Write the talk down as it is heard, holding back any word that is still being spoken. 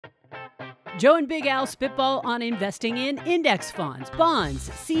Joe and Big Al spitball on investing in index funds, bonds,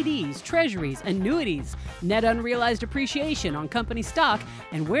 CDs, treasuries, annuities, net unrealized appreciation on company stock,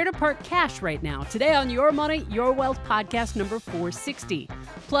 and where to park cash right now. Today on Your Money, Your Wealth podcast number 460.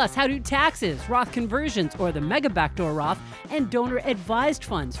 Plus, how do taxes, Roth conversions, or the mega backdoor Roth and donor-advised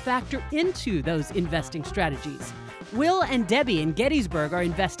funds factor into those investing strategies? Will and Debbie in Gettysburg are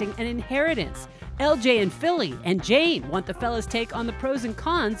investing an inheritance. LJ in Philly and Jane want the fellas' take on the pros and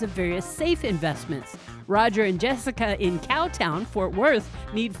cons of various safe investments. Roger and Jessica in Cowtown, Fort Worth,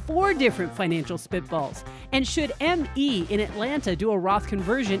 need 4 different financial spitballs. And should ME in Atlanta do a Roth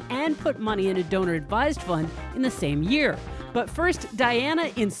conversion and put money in a donor-advised fund in the same year? But first,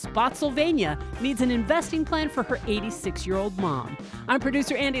 Dianna in Spotsylvania needs an investing plan for her 86-year-old mom. I'm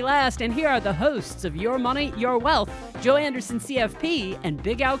producer Andy Last, and here are the hosts of Your Money, Your Wealth, Joe Anderson, CFP, and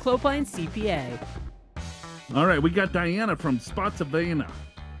Big Al Clopine, CPA. All right, we got Dianna from Spotsylvania.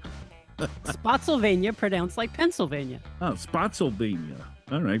 Spotsylvania, pronounced like Pennsylvania. Oh, Spotsylvania.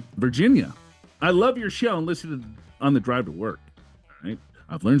 All right, Virginia. I love your show and listen on the drive to work. All right,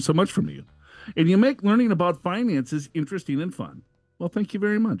 I've learned so much from you. And you make learning about finances interesting and fun. Well, thank you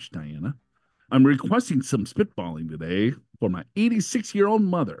very much, Dianna. I'm requesting some spitballing today for my 86-year-old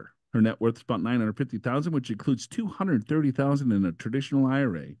mother. Her net worth is about $950,000, which includes $230,000 in a traditional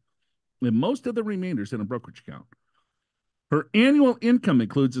IRA, and most of the remainders in a brokerage account. Her annual income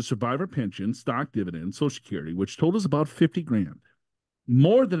includes a survivor pension, stock dividend, Social Security, which totals about $50,000,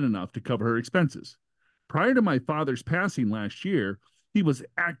 more than enough to cover her expenses. Prior to my father's passing last year, he was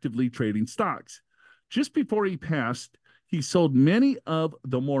actively trading stocks. Just before he passed, he sold many of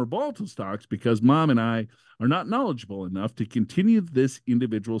the more volatile stocks because Mom and I are not knowledgeable enough to continue this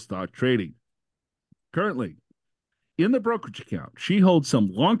individual stock trading. Currently, in the brokerage account, she holds some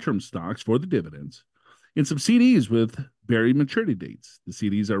long-term stocks for the dividends and some CDs with buried maturity dates. The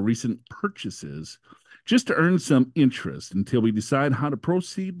CDs are recent purchases just to earn some interest until we decide how to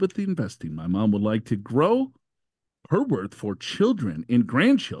proceed with the investing. My mom would like to grow her worth for children and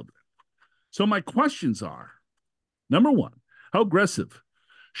grandchildren. So my questions are, number one, how aggressive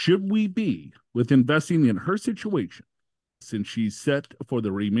should we be with investing in her situation? Since she's set for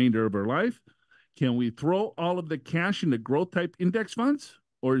the remainder of her life, can we throw all of the cash into growth type index funds?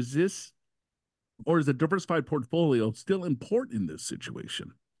 Or is a diversified portfolio still important in this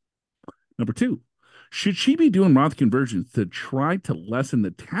situation? Number two, should she be doing Roth conversions to try to lessen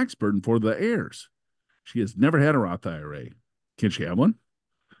the tax burden for the heirs? She has never had a Roth IRA. Can she have one?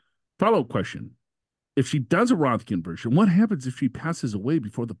 Follow-up question. If she does a Roth conversion, what happens if she passes away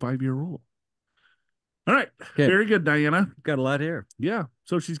before the 5-year rule? All right. Okay. Very good, Dianna. Got a lot here. Yeah.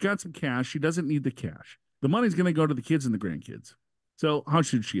 So she's got some cash. She doesn't need the cash. The money's going to go to the kids and the grandkids. So how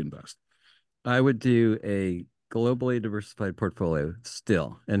should she invest? I would do a globally diversified portfolio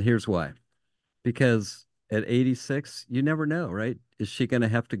still. And here's why. Because at 86, you never know, right? Is she going to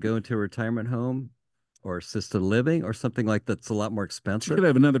have to go into a retirement home or assisted living or something like that's a lot more expensive? She could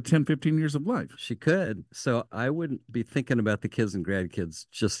have another 10, 15 years of life. She could. So I wouldn't be thinking about the kids and grandkids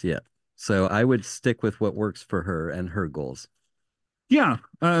just yet. So I would stick with what works for her and her goals. Yeah.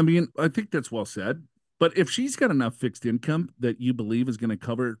 I mean, I think that's well said. But if she's got enough fixed income that you believe is going to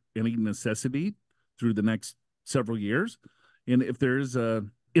cover any necessity through the next several years, and if there's an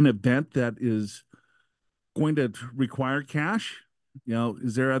event that is going to require cash,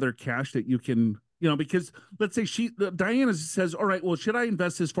 is there other cash that you can, because let's say Dianna says, all right, well, should I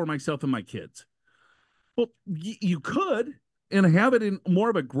invest this for myself and my kids? Well, you could and have it in more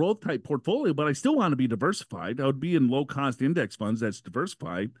of a growth type portfolio, but I still want to be diversified. I would be in low cost index funds that's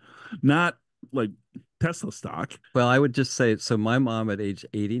diversified, not like Tesla stock. Well, I would just say, so my mom at age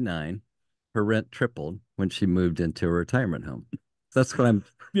 89, her rent tripled when she moved into a retirement home. That's what I'm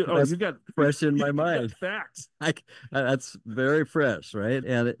you got fresh in my mind. Facts. That's very fresh, right?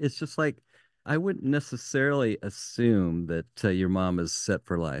 And it's just like, I wouldn't necessarily assume that your mom is set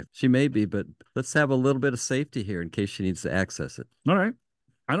for life. She may be, but let's have a little bit of safety here in case she needs to access it. All right.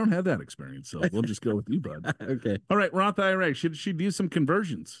 I don't have that experience, so we'll just go with you, bud. Okay. All right, Roth IRA. Should she do some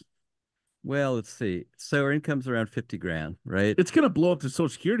conversions? Well, let's see. So her income's around $50,000, right? It's going to blow up the Social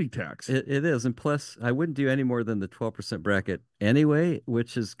Security tax. It is. And plus, I wouldn't do any more than the 12% bracket anyway,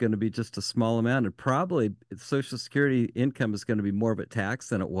 which is going to be just a small amount. And probably Social Security income is going to be more of a tax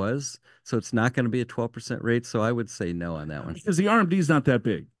than it was. So it's not going to be a 12% rate. So I would say no on that one. Because the RMD is not that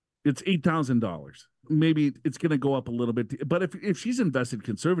big. It's $8,000. Maybe it's going to go up a little bit. But if she's invested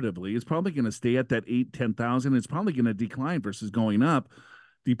conservatively, it's probably going to stay at that 8,000, 10,000. It's probably going to decline versus going up,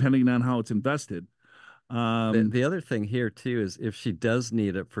 depending on how it's invested. The other thing here too is if she does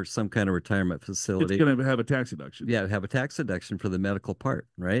need it for some kind of retirement It's facility, going to have a tax deduction. yeah, have a tax deduction for the medical part,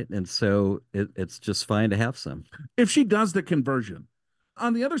 right? And so it's just fine to have some. If she does the conversion.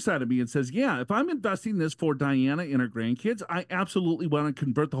 On the other side of me, it says, yeah, if I'm investing this for Dianna and her grandkids, I absolutely want to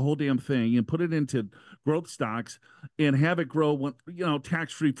convert the whole damn thing and put it into growth stocks and have it grow,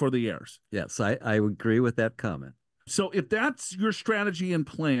 tax free for the heirs. Yes, I agree with that comment. So if that's your strategy and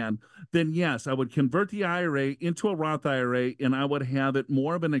plan, then yes, I would convert the IRA into a Roth IRA, and I would have it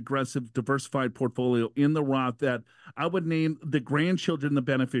more of an aggressive, diversified portfolio in the Roth that I would name the grandchildren the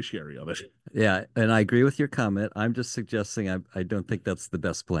beneficiary of it. Yeah, and I agree with your comment. I'm just suggesting I don't think that's the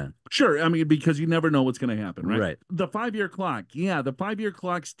best plan. Sure. I mean, because you never know what's going to happen, right? Right. The 5-year clock. Yeah, the 5-year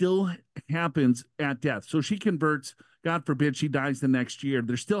clock still happens at death. So she converts, God forbid she dies the next year.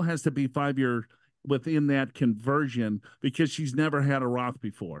 There still has to be 5-year within that conversion because she's never had a Roth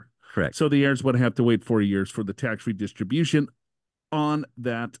before. Correct. So the heirs would have to wait 4 years for the tax-free distribution on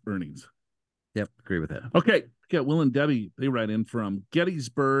that earnings. Yep, agree with that. Okay, got Will and Debbie. They write in from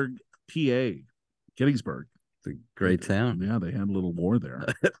Gettysburg, PA. Gettysburg. It's a great town. Yeah, they had a little war there.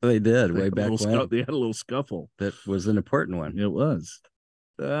 They did way back when. They had a little scuffle. That was an important one. It was.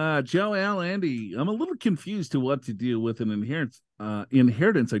 Joe, Al, Andy, I'm a little confused to what to do with an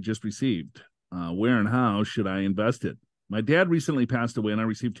inheritance I just received. Where and how should I invest it? My dad recently passed away, and I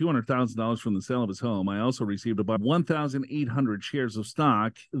received $200,000 from the sale of his home. I also received about 1,800 shares of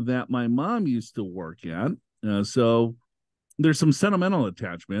stock that my mom used to work at. So there's some sentimental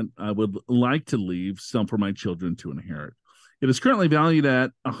attachment. I would like to leave some for my children to inherit. It is currently valued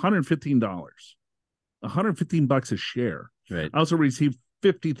at $115, $115 a share. Right. I also received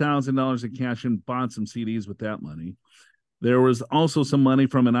 $50,000 in cash and bought some CDs with that money. There was also some money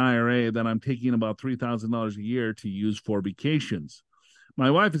from an IRA that I'm taking about $3,000 a year to use for vacations.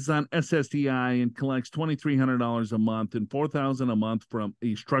 My wife is on SSDI and collects $2,300 a month and $4,000 a month from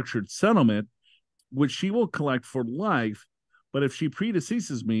a structured settlement, which she will collect for life. But if she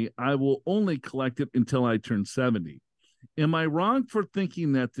predeceases me, I will only collect it until I turn 70. Am I wrong for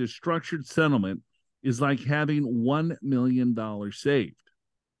thinking that this structured settlement is like having $1 million saved?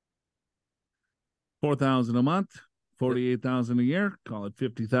 $4,000 a month, $48,000 a year, call it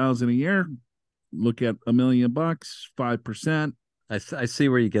 $50,000 a year. Look at $1 million, 5%. I see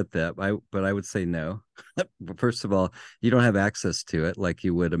where you get that, but I would say no. But first of all, you don't have access to it like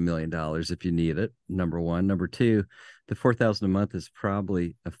you would $1 million if you need it. Number one. Number two, the $4,000 a month is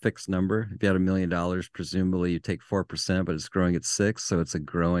probably a fixed number. If you had $1 million, presumably you take 4%, but it's growing at 6%, so it's a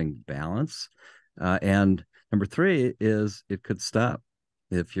growing balance. And number three is it could stop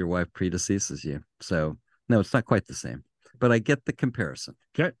if your wife predeceases you. So no, it's not quite the same, but I get the comparison.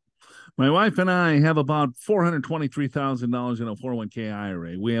 Okay. My wife and I have about $423,000 in a 401k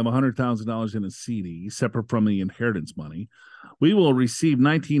IRA. We have $100,000 in a CD, separate from the inheritance money. We will receive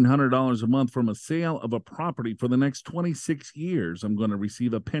 $1,900 a month from a sale of a property for the next 26 years. I'm going to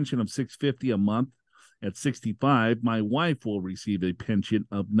receive a pension of $650 a month at 65. My wife will receive a pension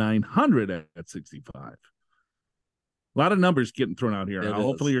of $900 at 65. A lot of numbers getting thrown out here.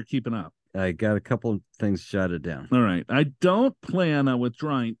 Hopefully you're keeping up. I got a couple of things jotted down. All right. I don't plan on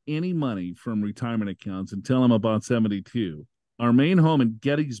withdrawing any money from retirement accounts until I'm about 72. Our main home in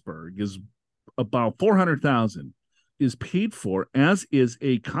Gettysburg is about $400,000, is paid for, as is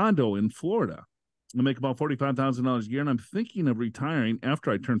a condo in Florida. I make about $45,000 a year, and I'm thinking of retiring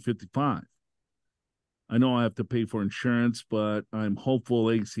after I turn 55. I know I have to pay for insurance, but I'm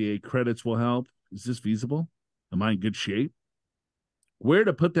hopeful ACA credits will help. Is this feasible? Am I in good shape? Where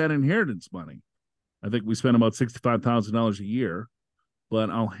to put that inheritance money? I think we spend about $65,000 a year, but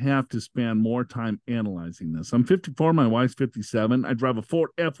I'll have to spend more time analyzing this. I'm 54. My wife's 57. I drive a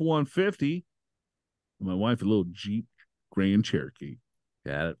Ford F-150. And my wife, a little Jeep Grand Cherokee.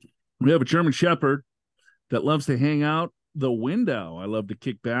 Got it. We have a German Shepherd that loves to hang out the window. I love to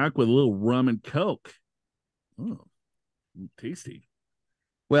kick back with a little rum and Coke. Oh, tasty.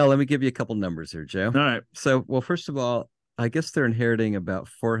 Well, let me give you a couple numbers here, Joe. All right. So, well, first of all, I guess they're inheriting about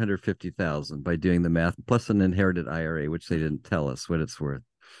 $450,000 by doing the math, plus an inherited IRA, which they didn't tell us what it's worth.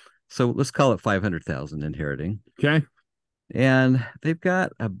 So let's call it $500,000 inheriting. Okay. And they've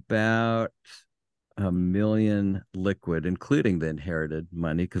got about $1 million liquid, including the inherited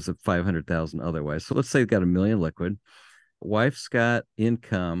money, because of $500,000 otherwise. So let's say they've got $1 million liquid. Wife's got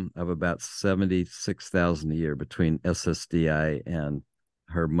income of about $76,000 a year between SSDI and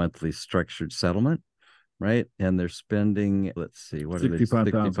her monthly structured settlement. Right. And they're spending, let's see, what are they?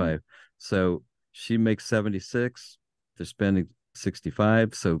 65. So she makes 76. They're spending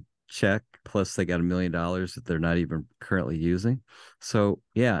 65. So check, plus they got $1 million that they're not even currently using. So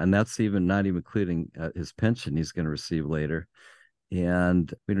yeah, and that's even not even including his pension he's going to receive later.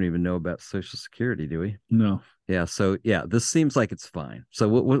 And we don't even know about Social Security, do we? No. Yeah. So yeah, this seems like it's fine. So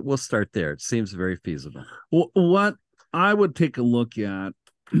we'll start there. It seems very feasible. Well, what I would take a look at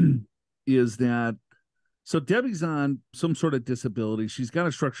is that, so Debbie's on some sort of disability. She's got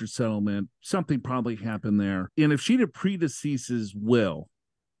a structured settlement. Something probably happened there. And if she'd have predeceases will,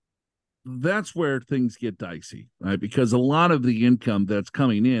 that's where things get dicey, right? Because a lot of the income that's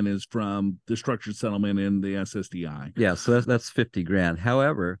coming in is from the structured settlement and the SSDI. Yeah, so that's 50 grand.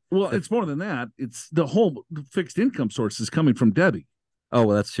 However, well, it's more than that. It's the whole fixed income source is coming from Debbie. Oh,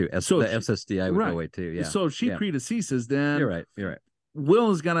 well, that's true. So the SSDI would go away too. Yeah. So if she predeceases, then You're right.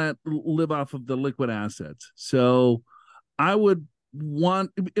 Will is going to live off of the liquid assets. So I would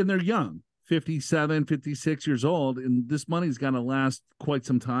want, and they're young, 57, 56 years old, and this money's going to last quite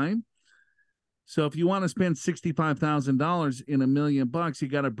some time. So if you want to spend $65,000 in $1 million, you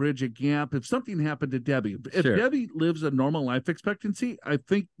got to bridge a gap. If something happened to Debbie, if Debbie lives a normal life expectancy, I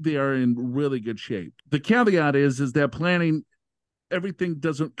think they are in really good shape. The caveat is that planning, everything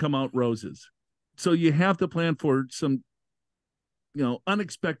doesn't come out roses. So you have to plan for some,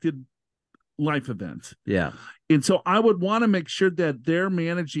 unexpected life events. Yeah. And so I would want to make sure that they're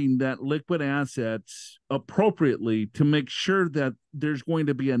managing that liquid assets appropriately to make sure that there's going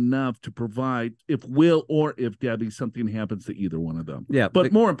to be enough to provide if Will or if Debbie, something happens to either one of them. Yeah.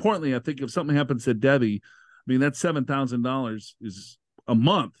 But more importantly, I think if something happens to Debbie, I mean, that $7,000 is a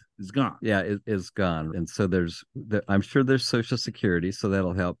month is gone. Yeah, it is gone. And so I'm sure there's Social Security, so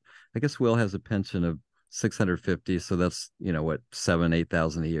that'll help. I guess Will has a pension of 650, so that's what,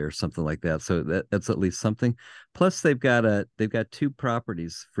 7,000-8,000 a year or something like that. So that's at least something. Plus they've got 2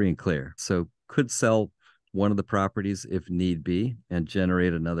 properties free and clear, so could sell one of the properties if need be and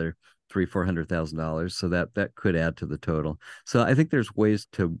generate another $300,000-$400,000. So that could add to the total. So I think there's ways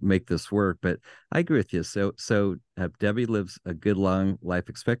to make this work. But I agree with you. So if Debbie lives a good long life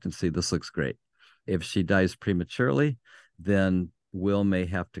expectancy, this looks great. If she dies prematurely, then Will may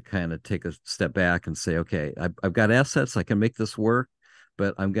have to kind of take a step back and say, okay, I've got assets, I can make this work,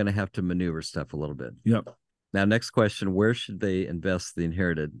 but I'm going to have to maneuver stuff a little bit. Yep. Now, next question, where should they invest the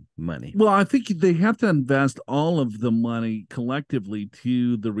inherited money? Well, I think they have to invest all of the money collectively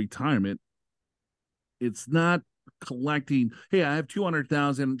to the retirement. It's not collecting, hey, I have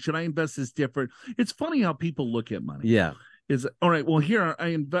 200,000. Should I invest this different? It's funny how people look at money. Yeah. Is all right. Well, here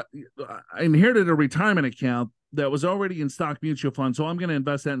I inherited a retirement account that was already in stock mutual funds, so I'm going to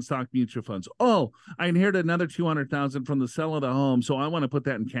invest that in stock mutual funds. Oh, I inherited another 200,000 from the sale of the home, so I want to put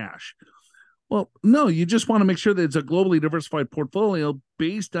that in cash. Well, no, you just want to make sure that it's a globally diversified portfolio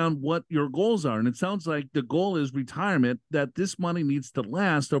based on what your goals are. And it sounds like the goal is retirement, that this money needs to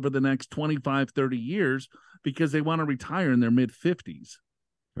last over the next 25, 30 years because they want to retire in their mid-50s.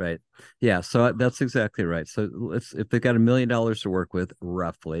 Right. Yeah. So that's exactly right. So if they've got $1 million to work with,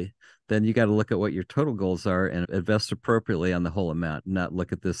 roughly, then you got to look at what your total goals are and invest appropriately on the whole amount, not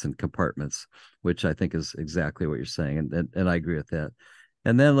look at this in compartments, which I think is exactly what you're saying. And I agree with that.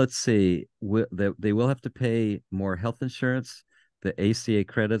 And then let's see, they will have to pay more health insurance. The ACA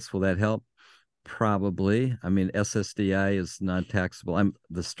credits, will that help? Probably. I mean, SSDI is non-taxable.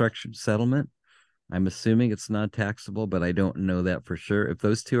 The structured settlement, I'm assuming it's non-taxable, but I don't know that for sure. If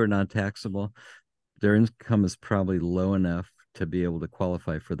those two are non-taxable, their income is probably low enough to be able to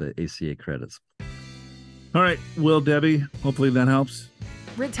qualify for the ACA credits. All right, Will, Debbie, hopefully that helps.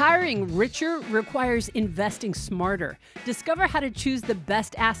 Retiring richer requires investing smarter. Discover how to choose the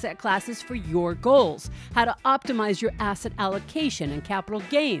best asset classes for your goals, how to optimize your asset allocation and capital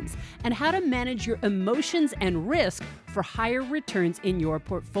gains, and how to manage your emotions and risk for higher returns in your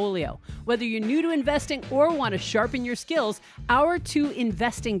portfolio. Whether you're new to investing or want to sharpen your skills, our 2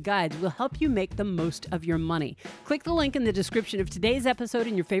 investing guides will help you make the most of your money. Click the link in the description of today's episode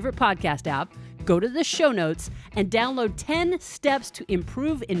in your favorite podcast app, go to the show notes, and download 10 steps to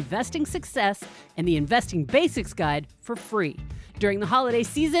improve investing success and the Investing Basics Guide for free. During the holiday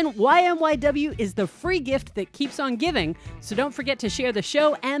season, YMYW is the free gift that keeps on giving, so don't forget to share the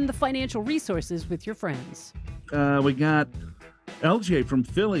show and the financial resources with your friends. We got LJ from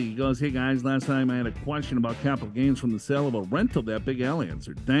Philly. He goes, hey guys, last time I had a question about capital gains from the sale of a rental that Big L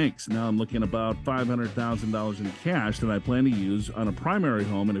answered. Thanks. Now I'm looking about $500,000 in cash that I plan to use on a primary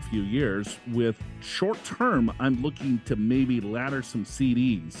home in a few years. With short term, I'm looking to maybe ladder some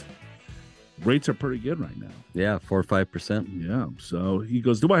CDs. Rates are pretty good right now. Yeah, 4 or 5%. Yeah. So he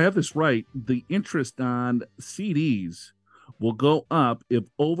goes, do I have this right? The interest on CDs will go up if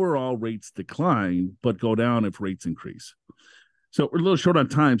overall rates decline, but go down if rates increase. So we're a little short on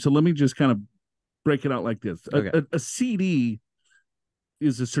time. So let me just kind of break it out like this. Okay. A CD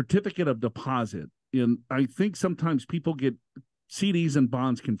is a certificate of deposit. And I think sometimes people get CDs and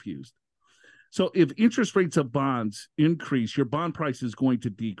bonds confused. So if interest rates of bonds increase, your bond price is going to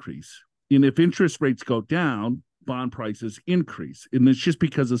decrease. And if interest rates go down, bond prices increase. And it's just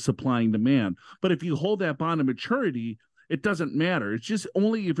because of supply and demand. But if you hold that bond to maturity, it doesn't matter. It's just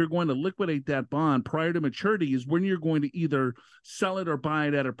only if you're going to liquidate that bond prior to maturity is when you're going to either sell it or buy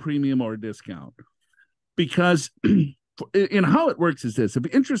it at a premium or a discount. Because and how it works is this: if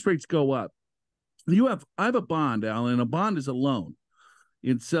interest rates go up, I have a bond, Alan. A bond is a loan.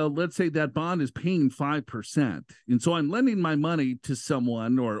 And so let's say that bond is paying 5%. And so I'm lending my money to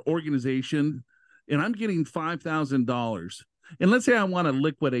someone or organization, and I'm getting $5,000. And let's say I want to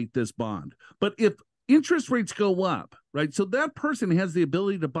liquidate this bond. But if interest rates go up, right? So that person has the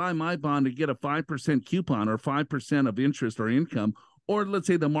ability to buy my bond to get a 5% coupon or 5% of interest or income. Or let's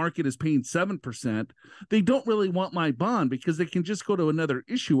say the market is paying 7%. They don't really want my bond because they can just go to another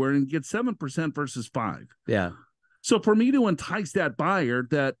issuer and get 7% versus 5%. Yeah. So for me to entice that buyer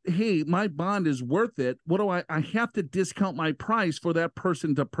that, hey, my bond is worth it, what do I have to discount my price for that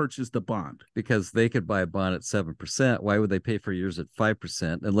person to purchase the bond. Because they could buy a bond at 7%. Why would they pay for yours at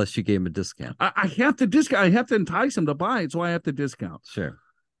 5% unless you gave them a discount? I have to discount. I have to entice them to buy it, so I have to discount. Sure.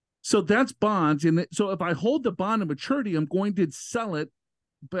 So that's bonds. And so if I hold the bond to maturity, I'm going to sell it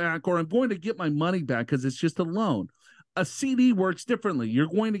back, or I'm going to get my money back because it's just a loan. A CD works differently. You're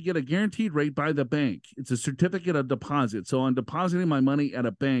going to get a guaranteed rate by the bank. It's a certificate of deposit. So I'm depositing my money at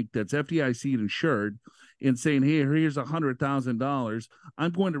a bank that's FDIC insured and saying, hey, here's $100,000.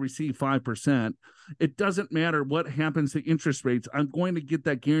 I'm going to receive 5%. It doesn't matter what happens to interest rates. I'm going to get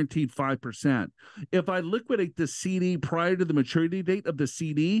that guaranteed 5%. If I liquidate the CD prior to the maturity date of the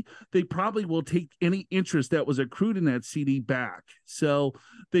CD, they probably will take any interest that was accrued in that CD back. So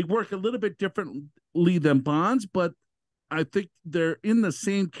they work a little bit differently than bonds, but I think they're in the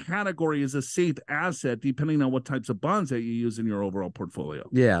same category as a safe asset, depending on what types of bonds that you use in your overall portfolio.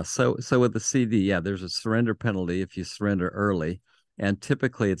 Yeah. So with the CD, yeah, there's a surrender penalty if you surrender early. And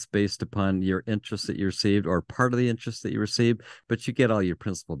typically it's based upon your interest that you received or part of the interest that you received, but you get all your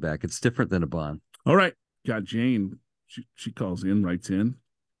principal back. It's different than a bond. All right. Got Jane. She calls in, writes in.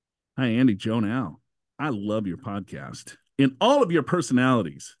 Hi, Andy, Joan, Al. I love your podcast and all of your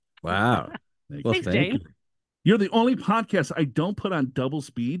personalities. Wow. Well, thanks, Jane. You. You're the only podcast I don't put on double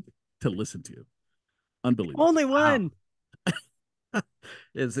speed to listen to. Unbelievable. Only one. Wow.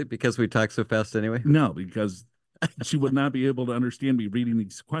 Is it because we talk so fast anyway? No, because she would not be able to understand me reading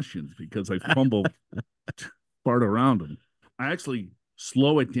these questions because I fumble fart around them. I actually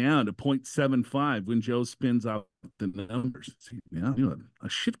slow it down to 0.75 when Joe spins out the numbers. See, yeah, you know, I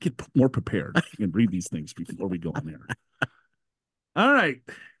should get more prepared and read these things before we go on there. All right.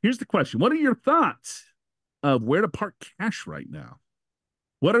 Here's the question. What are your thoughts of where to park cash right now?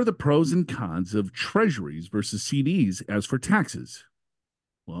 What are the pros and cons of treasuries versus CDs as for taxes?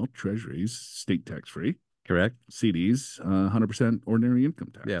 Well, treasuries, state tax free. Correct. CDs, 100% ordinary income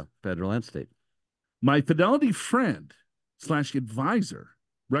tax. Yeah, federal and state. My Fidelity friend / advisor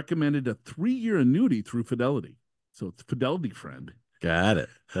recommended a 3-year annuity through Fidelity. So it's Fidelity friend. Got it.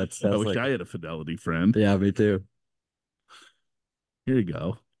 That's I wish I had a Fidelity friend. Yeah, me too. Here you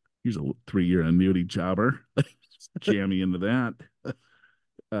go. Here's a 3-year annuity jobber. Jam me into that.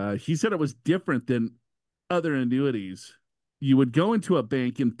 He said it was different than other annuities. You would go into a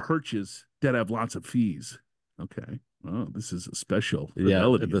bank and purchase that have lots of fees. Okay. Oh, this is a special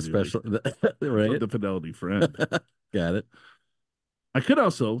Fidelity. Yeah, the special, right? The Fidelity friend. Got it. I could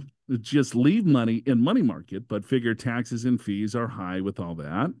also just leave money in money market, but figure taxes and fees are high with all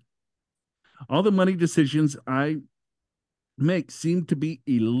that. All the money decisions I make seem to be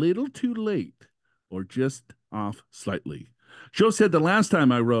a little too late or just off slightly. Joe said the last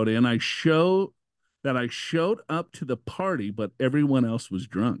time I wrote in, I showed up to the party, but everyone else was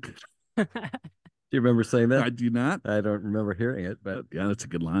drunk. Do you remember saying that? I do not. I don't remember hearing it, but yeah, that's a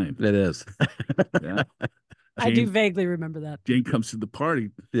good line. It is. Yeah. I do vaguely remember that. Jane comes to the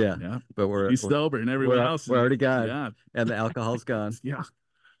party. Yeah. But he's sober and everyone else we're already gone. Yeah. And the alcohol's gone. Yeah.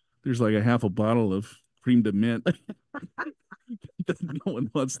 There's like a half a bottle of cream de mint that no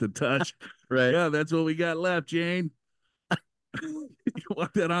one wants to touch. Right. Yeah, that's what we got left, Jane. You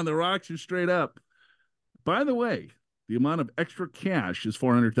walk that on the rocks, you're straight up. By the way, the amount of extra cash is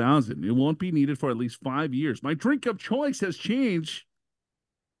 $400,000. It won't be needed for at least 5 years. My drink of choice has changed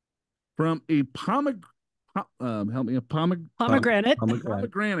from a pomegranate. I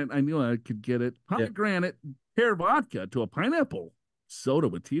knew I could get it. Pomegranate pear vodka to a pineapple soda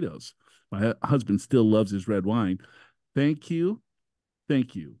with Tito's. My husband still loves his red wine. Thank you.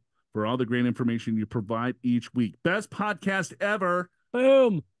 Thank you for all the great information you provide each week. Best podcast ever.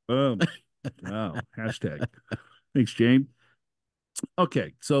 Boom. Boom. Wow. Hashtag. Thanks, Jane.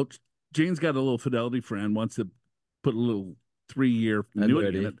 Okay. So Jane's got a little Fidelity friend, wants to put a little 3-year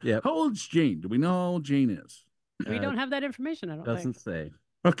annuity in it. Yep. How old's Jane? Do we know how old Jane is? We don't have that information, I don't Doesn't think. say.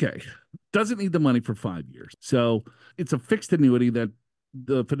 Okay. Doesn't need the money for 5 years. So it's a fixed annuity that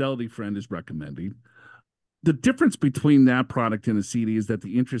the Fidelity friend is recommending. The difference between that product and a CD is that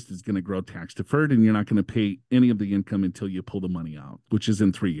the interest is going to grow tax deferred and you're not going to pay any of the income until you pull the money out, which is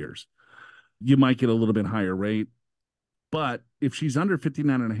in 3 years. You might get a little bit higher rate, but if she's under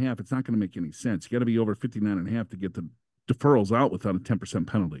 59 and a half, it's not going to make any sense. You got to be over 59 and a half to get the deferrals out without a 10%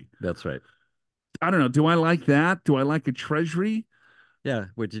 penalty. That's right. I don't know. Do I like that? Do I like a treasury? Yeah.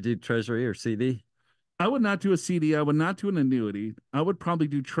 Would you do treasury or CD? I would not do a CD. I would not do an annuity. I would probably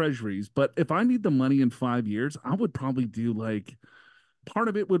do treasuries. But if I need the money in 5 years, I would probably do like part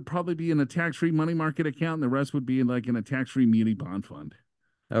of it would probably be in a tax-free money market account, and the rest would be in like in a tax-free muni bond fund.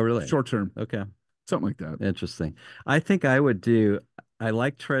 Oh, really? Short term. Okay. Something like that. Interesting. I think I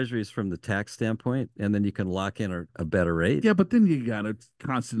like treasuries from the tax standpoint, and then you can lock in a better rate. Yeah, but then you got to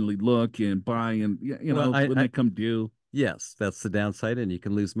constantly look and buy and, when they come due. Yes, that's the downside, and you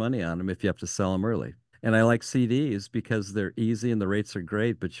can lose money on them if you have to sell them early. And I like CDs because they're easy and the rates are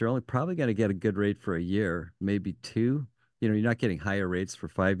great, but you're only probably going to get a good rate for a year, maybe 2. You're not getting higher rates for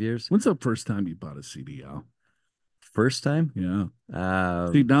 5 years. When's the first time you bought a CD, Al? First time? Yeah.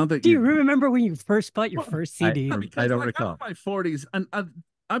 See, now that Do you remember when you first bought your first CD? I don't recall. I'm in my 40s, and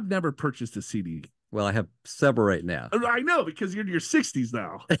I've never purchased a CD. Well, I have several right now. I know, because you're in your 60s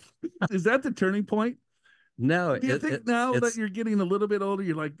now. Is that the turning point? No. Do you think now that you're getting a little bit older,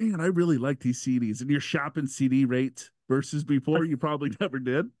 you're like, man, I really like these CDs, and you're shopping CD rates versus before you probably never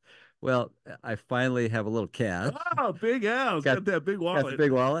did? Well, I finally have a little cash. Oh, big house. Got that big wallet. Got the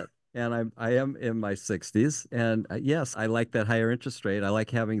big wallet. And I am in my 60s. And yes, I like that higher interest rate. I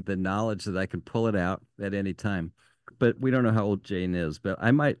like having the knowledge that I can pull it out at any time. But we don't know how old Jane is. But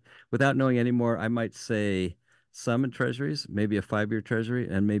I might, without knowing any more, I might say some in treasuries, maybe a 5-year treasury,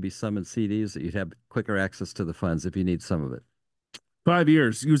 and maybe some in CDs that you'd have quicker access to the funds if you need some of it. 5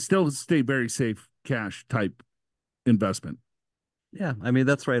 years, you would still stay very safe cash type investment. Yeah. I mean,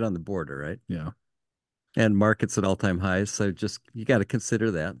 that's right on the border, right? Yeah. And markets at all-time highs. So just, you got to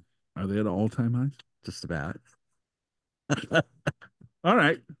consider that. Are they at all-time highs? Just about. All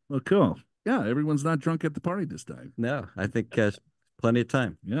right. Well, cool. Yeah, everyone's not drunk at the party this time. No, I think plenty of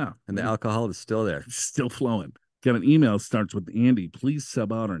time. Yeah. And the alcohol is still there. It's still flowing. Got an email that starts with Andy. Please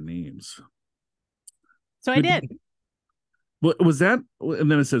sub out our names. So I did. What was that?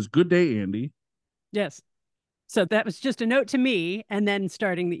 And then it says, good day, Andy. Yes. So that was just a note to me and then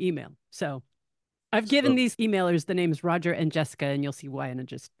starting the email. So I've given these emailers the names Roger and Jessica, and you'll see why in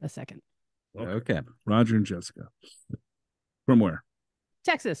just a second. Okay. Roger and Jessica. From where?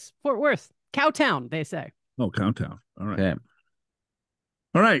 Texas, Fort Worth, Cowtown, they say. Oh, Cowtown. All right. Okay.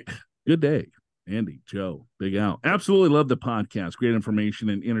 All right. Good day, Andy, Joe, Big Al. Absolutely love the podcast. Great information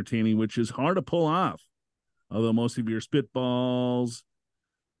and entertaining, which is hard to pull off. Although most of your spitballs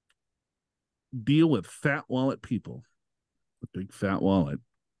deal with fat wallet people. A big fat wallet.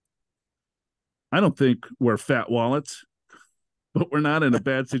 I don't think we're fat wallets, but we're not in a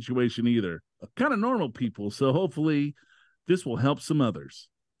bad situation either. Kind of normal people. So hopefully this will help some others.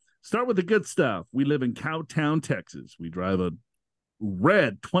 Start with the good stuff. We live in Cowtown, Texas. We drive a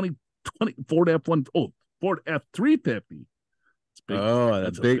red 2020 Ford F-350. It's big. Oh,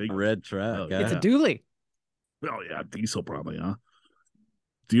 that's a big red truck. Oh, It's a dually. Oh, yeah. Diesel probably, huh?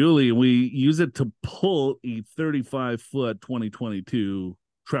 Dually. We use it to pull a 35-foot 2022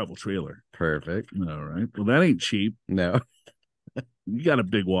 travel trailer. Perfect. All right. Well, that ain't cheap. No. You got a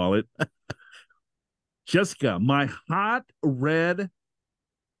big wallet. Jessica, my hot redheaded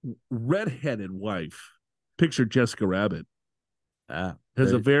wife, picture Jessica Rabbit, has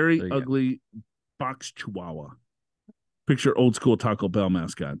a very ugly box chihuahua. Picture old school Taco Bell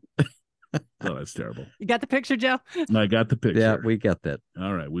mascot. Oh, that's terrible. You got the picture, Joe? I got the picture. Yeah, we got that.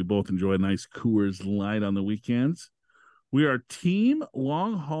 All right. We both enjoy a nice Coors Light on the weekends. We are team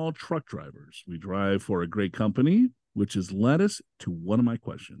long-haul truck drivers. We drive for a great company, which has led us to one of my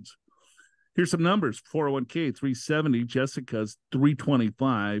questions. Here's some numbers. 401k, 370. Jessica's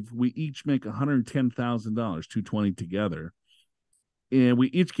 325. We each make $110,000, 220 together. And we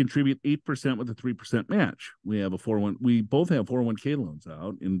each contribute 8% with a 3% match. We both have 401k loans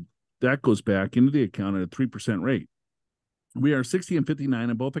out, and that goes back into the account at a 3% rate. We are 60 and 59,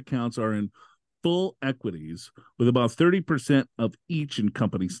 and both accounts are in full equities with about 30% of each in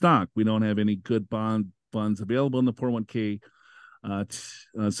company stock. We don't have any good bond funds available in the 401k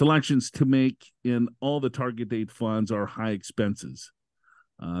selections to make in all the target date funds are high expenses.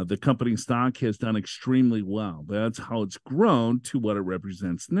 The company stock has done extremely well. That's how it's grown to what it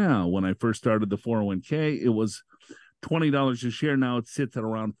represents now. When I first started the 401k, it was $20 a share. Now it sits at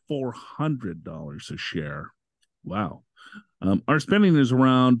around $400 a share. Wow. Our spending is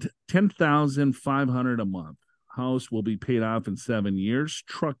around $10,500 a month. House will be paid off in 7 years,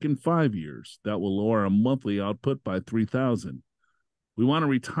 truck in 5 years. That will lower our monthly output by $3,000. We want to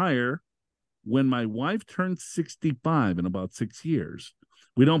retire when my wife turns 65 in about 6 years.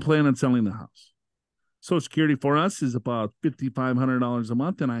 We don't plan on selling the house. Social Security for us is about $5,500 a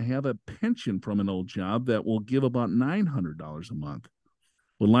month, and I have a pension from an old job that will give about $900 a month.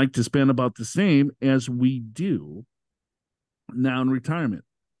 Would like to spend about the same as we do now in retirement.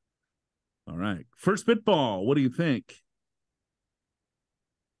 All right. First Spitball, what do you think?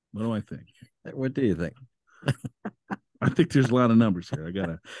 What do I think? What do you think? I think there's a lot of numbers here.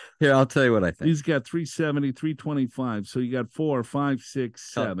 Here, I'll tell you what I think. He's got 370, 325. So you got 4, 5,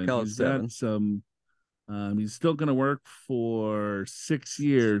 6, 7. He's got some. He's still going to work for 6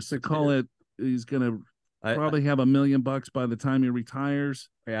 years. He's going to probably have $1 million by the time he retires.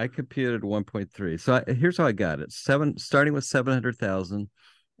 I computed 1.3. So here's how I got it: starting with 700,000,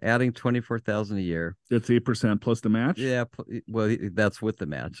 adding 24,000 a year. That's 8% plus the match. Yeah, well, that's with the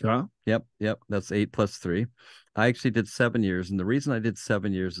match. Huh? Yep. That's 8 plus 3. I actually did 7 years, and the reason I did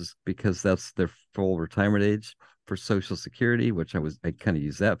 7 years is because that's their full retirement age for Social Security, which I kind of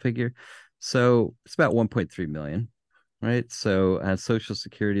use that figure. So it's about 1.3 million, right? So Social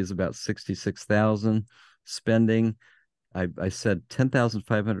Security is about 66,000. Spending, I said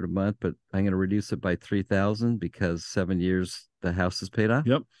 10,500 a month, but I'm going to reduce it by 3,000 because 7 years the house is paid off.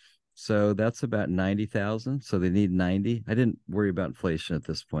 Yep. So that's about 90,000. So they need 90. I didn't worry about inflation at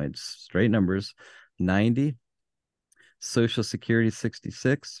this point. Straight numbers, 90. Social Security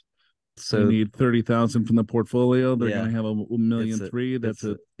 66. So you need 30,000 from the portfolio. They're Yeah. going to have $1.3 million. That's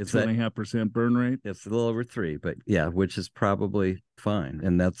a 2.5% burn rate. it's a little over 3, but yeah, which is probably fine.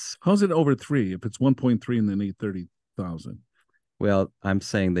 And that's How's it over 3 if it's 1.3 and they need 30,000? well, I'm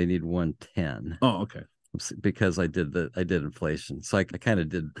saying they need 110 Oh, okay. because I did inflation. So I kind of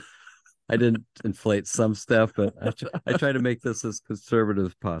did. I didn't inflate some stuff, but I try to make this as conservative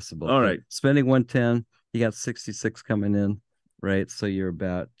as possible. All right. Spending 110, you got 66 coming in, right? So you're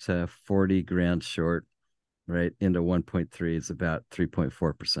about 40 grand short, right? Into 1.3 is about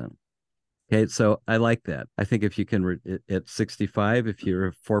 3.4%. Okay, so I like that. I think if you can at 65, if you're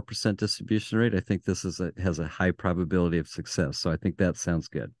a 4% distribution rate, I think this has a high probability of success. So I think that sounds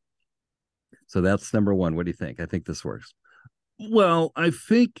good. So that's number one. What do you think? I think this works. Well, I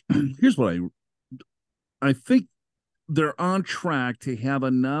think here's what I think they're on track to have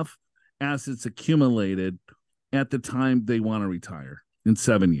enough assets accumulated at the time they want to retire in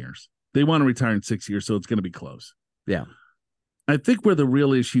 7 years. They want to retire in 6 years, so it's going to be close. Yeah. I think where the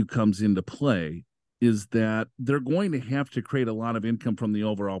real issue comes into play is that they're going to have to create a lot of income from the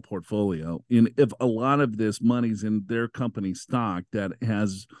overall portfolio. And if a lot of this money's in their company stock that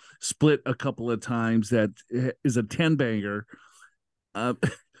has split a couple of times, that is a 10-bagger,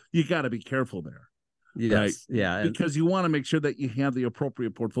 you got to be careful there. Yes. Right? Yeah. Because you want to make sure that you have the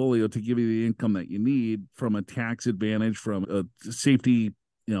appropriate portfolio to give you the income that you need from a tax advantage, from a safety,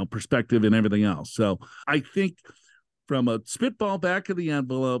 perspective and everything else. So I think from a spitball back of the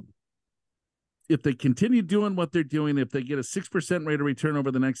envelope, if they continue doing what they're doing, if they get a 6% rate of return over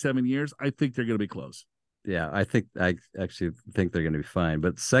the next 7 years, I think they're going to be close. Yeah, I actually think they're going to be fine.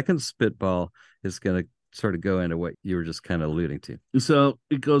 But second spitball is going to sort of go into what you were just kind of alluding to. So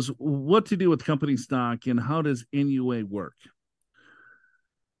it goes, what to do with company stock and how does NUA work?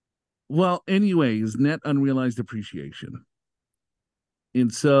 Well, NUA is net unrealized appreciation.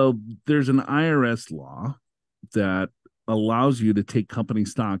 And so there's an IRS law that allows you to take company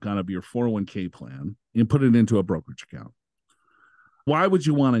stock out of your 401k plan and put it into a brokerage account. Why would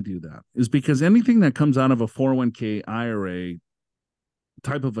you want to do that? Is because anything that comes out of a 401k IRA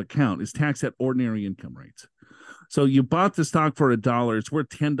type of account is taxed at ordinary income rates. So you bought the stock for $1, it's worth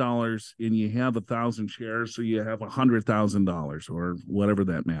 $10, and you have 1,000 shares, so you have $100,000 or whatever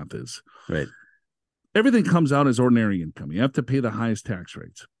that math is. Right. Everything comes out as ordinary income. You have to pay the highest tax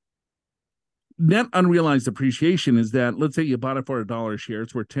rates. Net unrealized appreciation is that, let's say you bought it for $1 a share,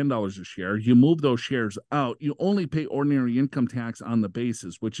 it's worth $10 a share. You move those shares out, you only pay ordinary income tax on the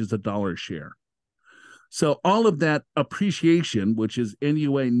basis, which is $1 a share. So all of that appreciation, which is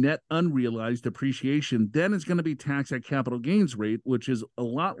NUA, net unrealized appreciation, then is going to be taxed at capital gains rate, which is a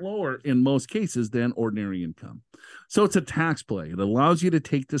lot lower in most cases than ordinary income. So it's a tax play. It allows you to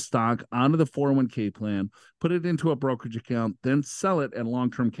take the stock out of the 401k plan, put it into a brokerage account, then sell it at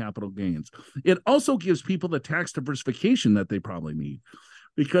long-term capital gains. It also gives people the tax diversification that they probably need.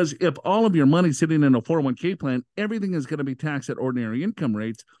 Because if all of your money's sitting in a 401k plan, everything is going to be taxed at ordinary income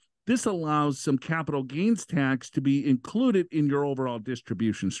rates. This allows some capital gains tax to be included in your overall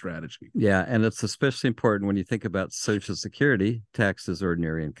distribution strategy. Yeah, and it's especially important when you think about Social Security, taxed as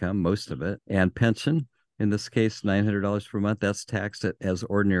ordinary income, most of it, and pension. In this case, $900 per month, that's taxed as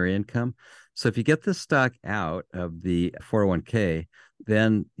ordinary income. So if you get this stock out of the 401k,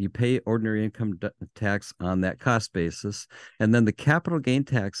 then you pay ordinary income tax on that cost basis. And then the capital gain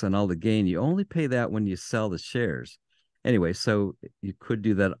tax on all the gain, you only pay that when you sell the shares. Anyway, so you could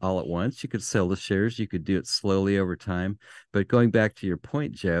do that all at once. You could sell the shares. You could do it slowly over time. But going back to your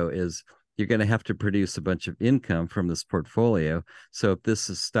point, Joe, is you're going to have to produce a bunch of income from this portfolio. So if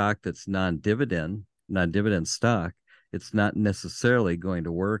this is stock that's non-dividend stock, it's not necessarily going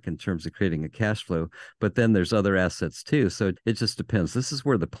to work in terms of creating a cash flow. But then there's other assets too. So it just depends. This is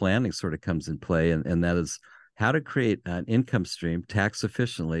where the planning sort of comes in play. And that is how to create an income stream tax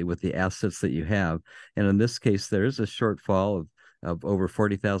efficiently with the assets that you have. And in this case, there is a shortfall of over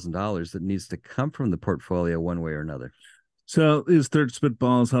 $40,000 that needs to come from the portfolio one way or another. So his third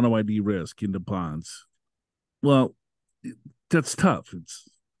spitball is, how do I de-risk into bonds? Well, that's tough.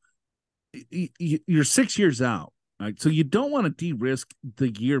 You're 6 years out, right? So you don't want to de-risk the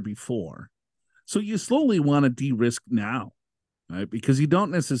year before. So you slowly want to de-risk now. Right? Because you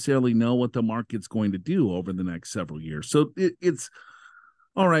don't necessarily know what the market's going to do over the next several years. So it's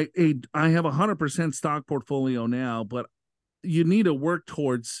all right. I have 100% stock portfolio now, but you need to work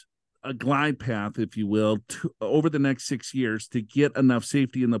towards a glide path, if you will, over the next 6 years to get enough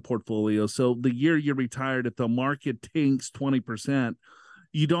safety in the portfolio. So the year you're retired, if the market tanks 20%,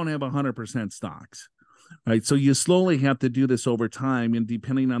 you don't have 100% stocks. Right. So you slowly have to do this over time, and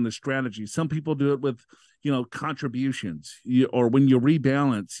depending on the strategy, some people do it with, contributions, or when you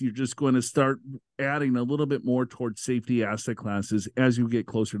rebalance, you're just going to start adding a little bit more towards safety asset classes as you get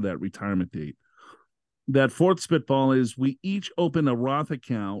closer to that retirement date. That fourth spitball is, we each open a Roth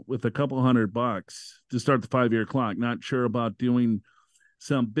account with a couple $100 to start the 5-year clock. Not sure about doing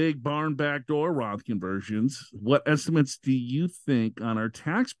some big barn backdoor Roth conversions. What estimates do you think on our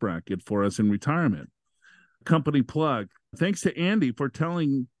tax bracket for us in retirement? Company plug. Thanks to Andy for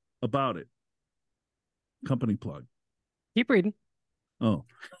telling about it. Company plug. Keep reading. Oh,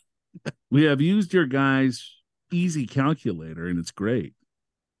 we have used your guys' easy calculator, and it's great.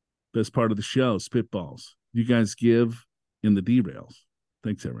 Best part of the show, spitballs. You guys give in the derails.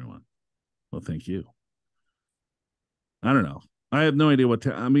 Thanks, everyone. Well, thank you. I don't know. I have no idea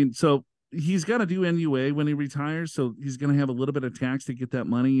so he's got to do NUA when he retires, so he's going to have a little bit of tax to get that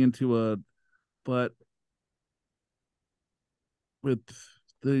money into but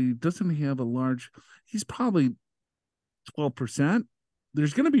doesn't he have a large, he's probably 12%.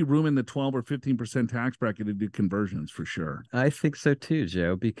 There's going to be room in the 12 or 15% tax bracket to do conversions for sure. I think so too,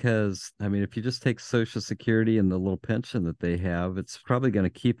 Joe, because if you just take Social Security and the little pension that they have, it's probably going to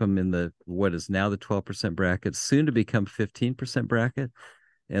keep them in what is now the 12% bracket, soon to become 15% bracket.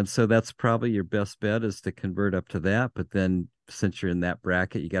 And so that's probably your best bet, is to convert up to that. But then since you're in that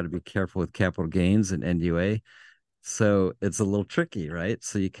bracket, you got to be careful with capital gains and NUA. So it's a little tricky, right?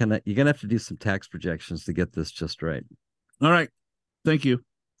 So you're going to have to do some tax projections to get this just right. All right. Thank you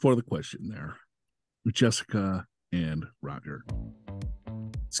for the question there, Jessica and Roger.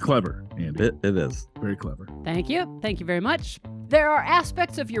 It's clever, Andy. It is. Very clever. Thank you. Thank you very much. There are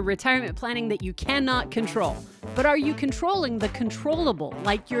aspects of your retirement planning that you cannot control. But are you controlling the controllable,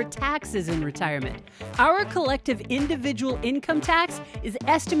 like your taxes in retirement? Our collective individual income tax is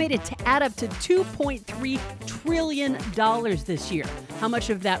estimated to add up to $2.3 trillion this year. How much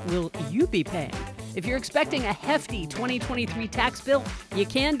of that will you be paying? If you're expecting a hefty 2023 tax bill, you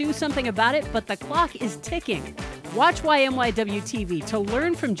can do something about it, but the clock is ticking. Watch YMYW TV to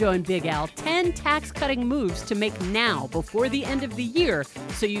learn from Joe and Big Al 10 tax-cutting moves to make now before the end of the year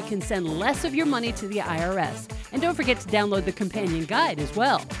so you can send less of your money to the IRS. And don't forget to download the companion guide as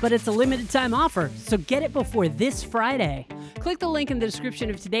well. But it's a limited time offer, so get it before this Friday. Click the link in the description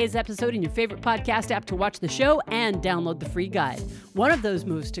of today's episode in your favorite podcast app to watch the show and download the free guide. One of those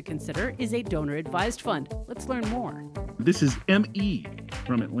moves to consider is a donor-advised fund. Let's learn more. This is M.E.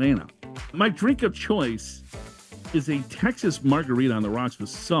 from Atlanta. My drink of choice is a Texas margarita on the rocks with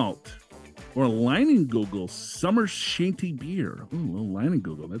salt, or a Leinenkugel summer shanty beer. Ooh, a little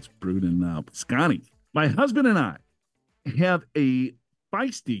Leinenkugel. That's brewed in Scotty. My husband and I have a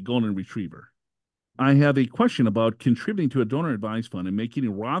feisty golden retriever. I have a question about contributing to a donor advised fund and making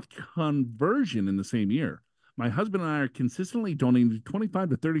a Roth conversion in the same year. My husband and I are consistently donating $25,000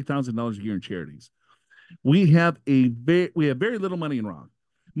 to $30,000 a year in charities. We have very little money in Roth.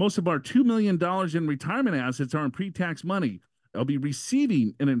 Most of our $2 million in retirement assets are in pre-tax money. I'll be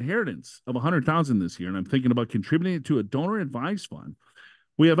receiving an inheritance of $100,000 this year, and I'm thinking about contributing it to a donor advised fund.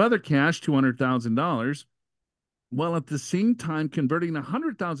 We have other cash, $200,000, while at the same time converting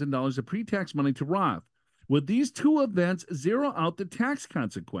 $100,000 of pre-tax money to Roth. Would these two events zero out the tax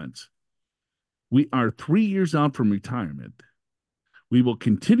consequence? We are 3 years out from retirement. We will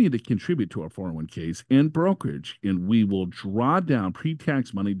continue to contribute to our 401ks and brokerage, and we will draw down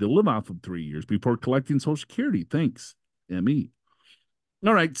pre-tax money to live off of 3 years before collecting Social Security. Thanks, ME.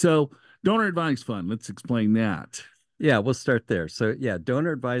 All right, so donor advised fund. Let's explain that. Yeah, we'll start there. So yeah,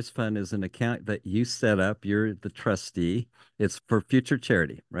 donor advised fund is an account that you set up. You're the trustee. It's for future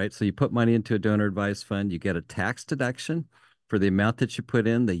charity, right? So you put money into a donor advised fund, you get a tax deduction for the amount that you put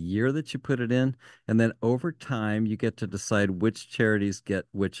in, the year that you put it in, and then over time you get to decide which charities get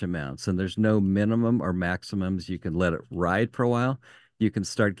which amounts. And there's no minimum or maximums. You can let it ride for a while. You can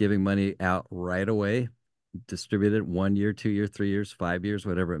start giving money out right away, distribute it 1 year, 2 year, 3 years, 5 years,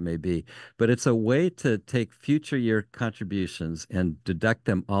 whatever it may be. But it's a way to take future year contributions and deduct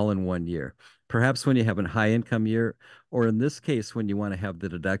them all in 1 year. Perhaps when you have a high income year, or in this case, when you want to have the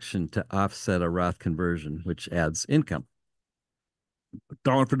deduction to offset a Roth conversion, which adds income.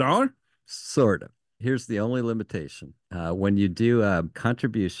 Dollar for dollar? Sort of. Here's the only limitation. When you do a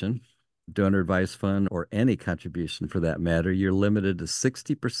contribution, donor advised fund, or any contribution for that matter, you're limited to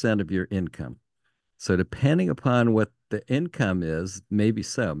 60% of your income. So depending upon what the income is, maybe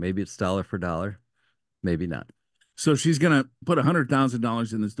so. Maybe it's dollar for dollar, maybe not. So she's going to put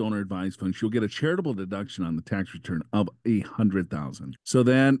 $100,000 in this donor advised fund. She'll get a charitable deduction on the tax return of $100,000. So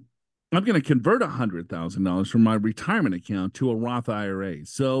then I'm going to convert $100,000 from my retirement account to a Roth IRA.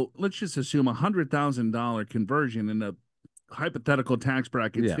 So let's just assume $100,000 conversion in a hypothetical tax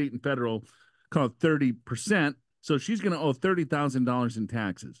bracket, state and federal, called 30%. So she's going to owe $30,000 in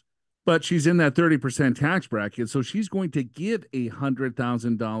taxes. But she's in that 30% tax bracket, so she's going to give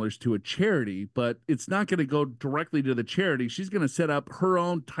 $100,000 to a charity, but it's not going to go directly to the charity. She's going to set up her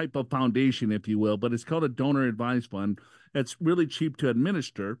own type of foundation, if you will, but it's called a donor advised fund. It's really cheap to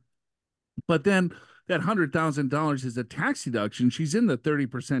administer. But then that $100,000 is a tax deduction. She's in the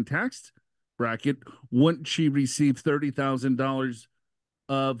 30% tax bracket. Wouldn't she receive $30,000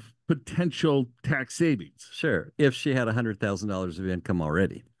 of potential tax savings? Sure, if she had $100,000 of income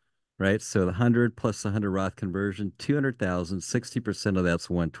already. Right. So the 100 plus the 100 Roth conversion, 200,000, 60% of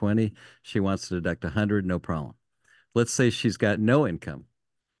that's 120. She wants to deduct 100, no problem. Let's say she's got no income,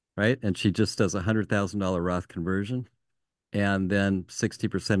 right? And she just does a $100,000 Roth conversion. And then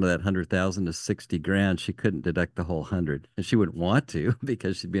 60% of that 100,000 is 60 grand. She couldn't deduct the whole 100. And she wouldn't want to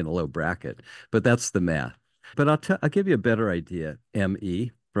because she'd be in a low bracket. But that's the math. But I'll give you a better idea,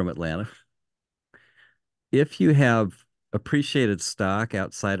 ME from Atlanta. If you have appreciated stock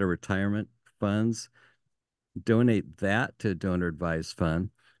outside of retirement funds, donate that to a donor advised fund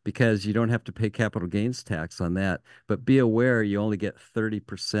because you don't have to pay capital gains tax on that. But be aware you only get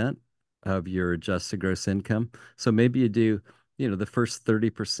 30% of your adjusted gross income. So maybe you do, the first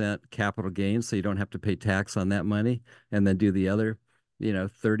 30% capital gains so you don't have to pay tax on that money, and then do the other,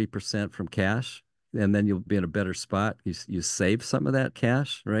 30% from cash, and then you'll be in a better spot. You save some of that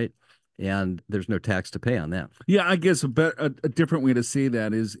cash, right? And there's no tax to pay on that. Yeah, I guess a different way to say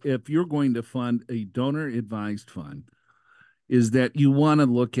that is if you're going to fund a donor advised fund, is that you want to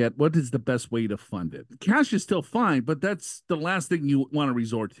look at what is the best way to fund it. Cash is still fine, but that's the last thing you want to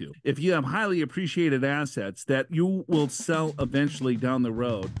resort to. If you have highly appreciated assets that you will sell eventually down the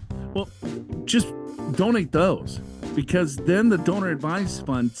road, well, just donate those, because then the donor advised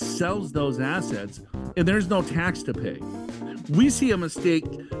fund sells those assets and there's no tax to pay. We see a mistake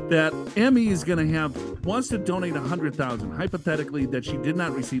that Emmy is going to wants to donate $100,000, hypothetically, that she did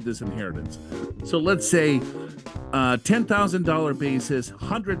not receive this inheritance. So let's say $10,000 basis,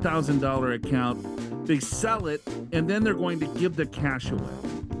 $100,000 account, they sell it, and then they're going to give the cash away.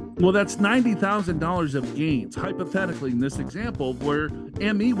 Well, that's $90,000 of gains, hypothetically, in this example, where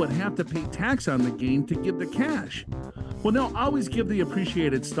ME would have to pay tax on the gain to give the cash. Well, they'll always give the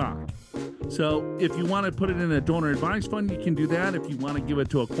appreciated stock. So if you want to put it in a donor advised fund, you can do that. If you want to give it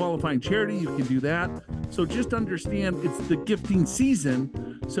to a qualifying charity, you can do that. So just understand it's the gifting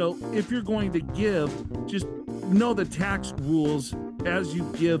season. So if you're going to give, just know the tax rules as you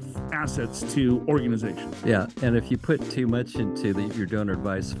give assets to organizations. Yeah, and if you put too much into your donor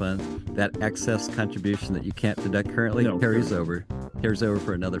advised fund, that excess contribution that you can't deduct currently carries over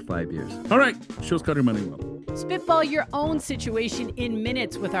for another 5 years. All right, show's called Your Money Well. Spitball your own situation in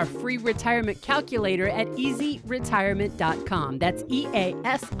minutes with our free retirement calculator at easyretirement.com. That's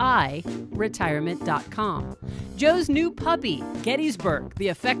EASI retirement.com. Joe's new puppy, Gettysburg, the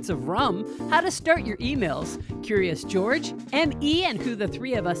effects of rum, how to start your emails, Curious George, ME and who the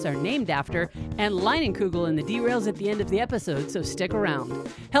three of us are named after, and Leinenkugel and the Derails at the end of the episode, so stick around.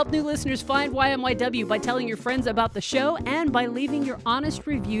 Help new listeners find YMYW by telling your friends about the show and by leaving your honest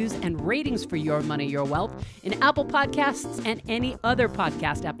reviews and ratings for Your Money, Your Wealth in Apple Podcasts and any other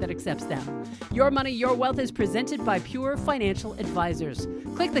podcast app that accepts them. Your Money, Your Wealth is presented by Pure Financial Advisors.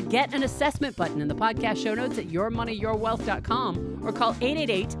 Click the Get an Assessment button in the podcast show notes at yourmoneyyourwealth.com or call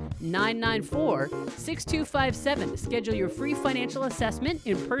 888-994-6257 to schedule your free financial assessment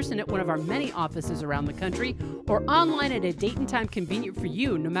in person at one of our many offices around the country or online at a date and time convenient for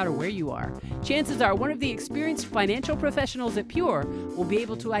you no matter where you are. Chances are one of the experienced financial professionals at Pure will be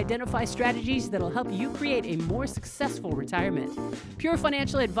able to identify strategies that will help you create a more successful retirement. Pure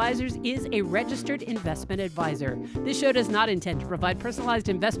Financial Advisors is a registered investment advisor. This show does not intend to provide personalized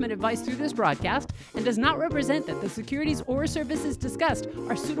investment advice through this broadcast and does not represent that the securities or services discussed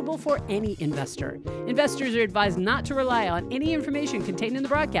are suitable for any investor. Investors are advised not to rely on any information contained in the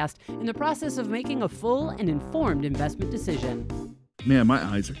broadcast in the process of making a full and informed investment decision. Man, my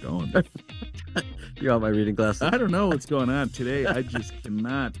eyes are going. You want my reading glasses? I don't know what's going on today. I just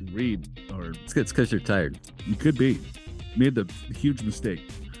cannot read. Or It's because you're tired. You could be. Made the huge mistake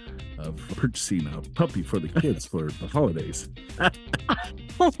of purchasing a puppy for the kids for the holidays.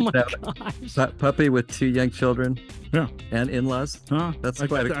 Oh my gosh. Puppy with 2 young children. Yeah. And in-laws. Huh? That's I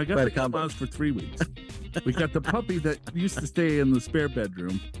quite got a the combo. in-laws for 3 weeks. We got the puppy that used to stay in the spare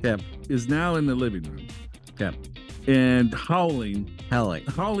bedroom. Yeah. Is now in the living room. Yeah. And howling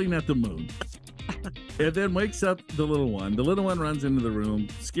at the moon. And then wakes up the little one. The little one runs into the room,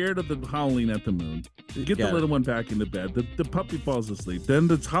 scared of the howling at the moon. Get the little one back into bed. The puppy falls asleep. Then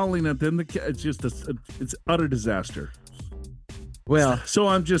it's howling at. Then it's just it's utter disaster. Well, so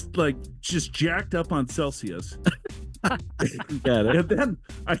I'm just jacked up on Celsius. Got it. And then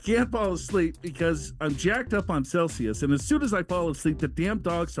I can't fall asleep because I'm jacked up on Celsius. And as soon as I fall asleep, the damn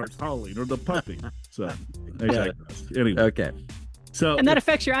dog starts howling, or the puppy. So I digress. Anyway. Okay. So and that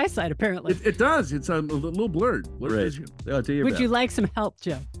affects your eyesight, apparently. It does. It's a little blurred. What vision? Oh, do you Would you like some help,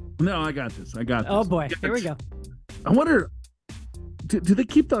 Joe? No, I got this. Oh boy, here we go. I wonder, do they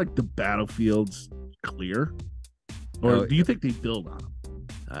keep the battlefields clear, or do you think they build on them?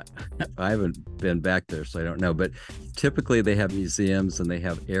 I haven't been back there, so I don't know. But typically, they have museums and they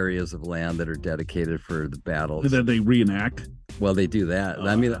have areas of land that are dedicated for the battles. That they reenact. Well, they do that.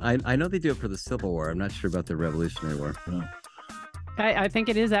 I mean, I know they do it for the Civil War. I'm not sure about the Revolutionary War. No. I think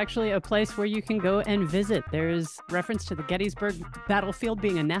it is actually a place where you can go and visit. There is reference to the Gettysburg battlefield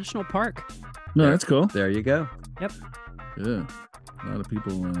being a national park. No, that's cool. There you go. Yep. Yeah. A lot of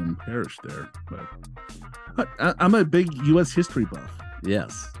people perished there. But I'm a big U.S. history buff.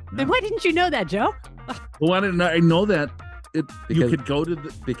 Yes. Then why didn't you know that, Joe? Well, I didn't I know that you could go to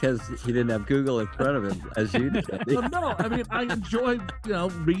because he didn't have Google in front of him as you did. Well, no, I mean, I enjoy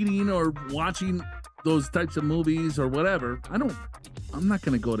reading or watching those types of movies or whatever. I'm not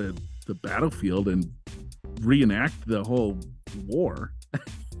going to go to the battlefield and reenact the whole war.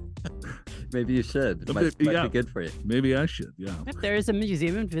 Maybe you should. It might be good for you. Maybe I should, yeah. If there is a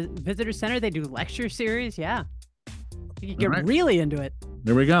museum and visitor center, they do lecture series, yeah. You get really into it.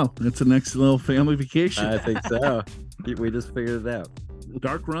 There we go. That's the next little family vacation. I think so. We just figured it out.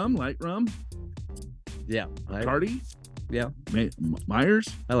 Dark rum, light rum? Yeah. Party? Yeah. Myers?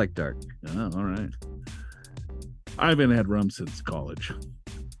 I like dark. Oh, all right. I haven't had rum since college.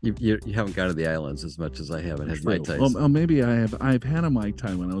 You haven't gone to the islands as much as I have and had Mai Tais. Well, maybe I have. I've had a Mai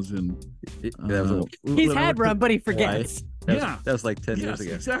Tai when I was in. He's had rum, but he forgets. That was like 10 years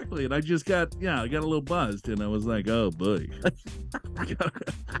ago. Exactly. And I just got a little buzzed, and I was like, oh boy. Isn't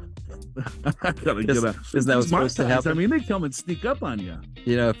that what's supposed to happen? I mean, they come and sneak up on you.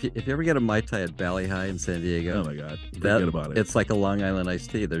 You know, if you ever get a Mai Tai at Valley High in San Diego, oh my God, forget about it. It's like a Long Island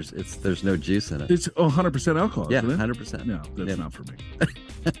iced tea. There's no juice in it. It's 100% alcohol. Yeah, isn't it? 100%. No, that's not for me.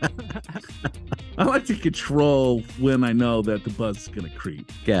 I like to control when I know that the buzz is going to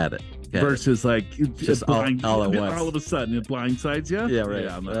creep. Got it. Versus like just all at once. All of a sudden it blindsides you. Yeah, right.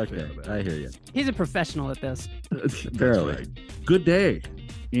 Yeah, I'm not a fan of that. I hear you. He's a professional at this. Barely. Right. Good day.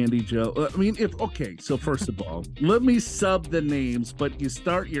 Andy, Joe. I mean, so first of all, let me sub the names, but you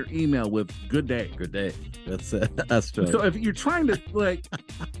start your email with good day. Good day. That's right. So if you're trying to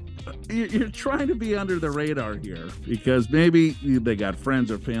you're trying to be under the radar here because maybe they got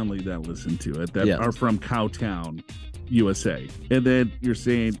friends or family that listen to it that are from Cowtown, USA. And then you're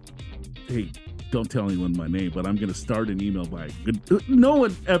saying, hey, don't tell anyone my name, but I'm going to start an email by good. No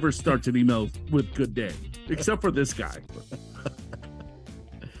one ever starts an email with good day, except for this guy.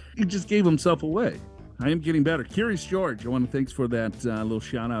 He just gave himself away. I am getting better. Curious George, I want to thanks for that little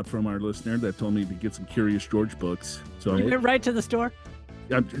shout out from our listener that told me to get some Curious George books. So You went right to the store?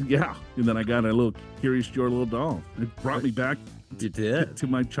 yeah, and then I got a little Curious George little doll. It brought me back You did? to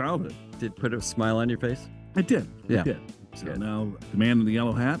my childhood. Did put a smile on your face? I did. Yeah. I did. So Good. now the man in the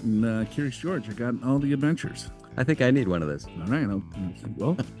yellow hat and Curious George, I got all the adventures. I think I need one of those. All right.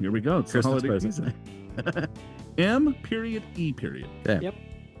 Well, here we go. It's the Christmas holiday present. season. M period E period. Yeah. Yep.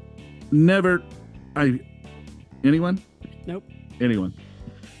 Never. Anyone? Nope. Anyone?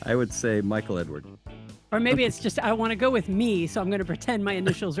 I would say Michael Edward. Or maybe it's just I want to go with me, so I'm going to pretend my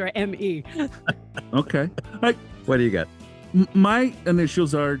initials are ME. Okay. What do you got? My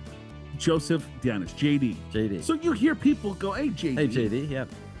initials are Joseph Dennis, JD. JD. So you hear people go, hey, JD. Hey, JD. Yeah.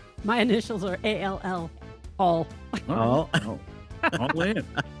 My initials are ALL. All. All. All in.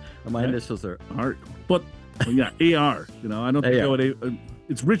 My initials are Art. But, yeah, AR. You know, I don't think AR. I would.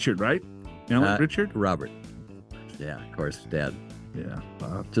 It's Richard, right? Alan Richard? Robert. Yeah, of course, Dad. Yeah.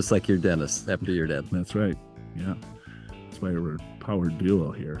 Just like your dentist after your dad. That's right. Yeah. That's why we're a power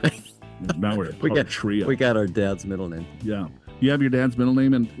duo here. Now we're a We power got trio. We got our dad's middle name. Yeah. You have your dad's middle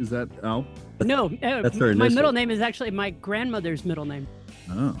name, and is that Al? No, That's her my initial. middle name is actually my grandmother's middle name.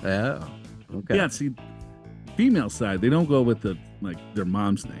 Oh. Oh, okay. Yeah, see, female side, they don't go with their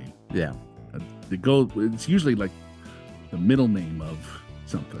mom's name. Yeah. It's usually like the middle name of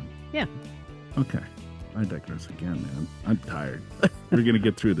something. Yeah. Okay. I digress again, man. I'm tired. We're going to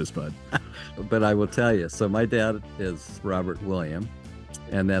get through this, bud. But I will tell you, so my dad is Robert William,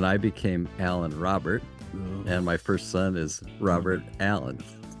 and then I became Alan Robert, and my first son is Robert Allen.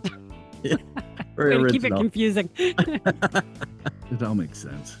 Very We're going to keep it original. confusing. It all makes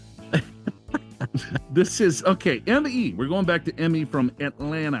sense. This is, okay, ME. We're going back to ME from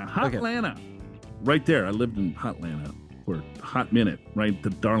Atlanta. Hotlanta. Right there. I lived in Hotlanta for a hot minute, right to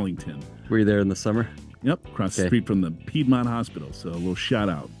Darlington. Were you there in the summer? Yep, across the street from the Piedmont Hospital. So a little shout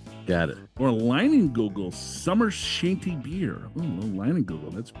out. Got it. Or Leiningogle Summer Shanty Beer. Oh, a little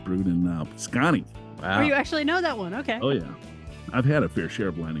Leiningogle. That's brewed in Piscani. Wow. Oh, you actually know that one. Okay. Oh, yeah. I've had a fair share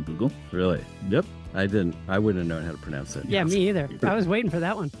of Leiningogle. Really? Yep. I didn't. I wouldn't have known how to pronounce it. Yeah, me either. I was waiting for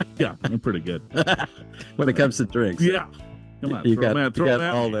that one. Yeah, I'm pretty good. When it comes to drinks. Yeah. Come on. You throw got, throw you it got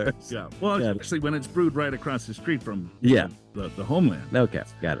at all me. there. Yeah. Well, Got it. especially when it's brewed right across the street from Yeah. the homeland. Okay.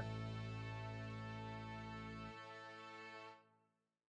 Got it.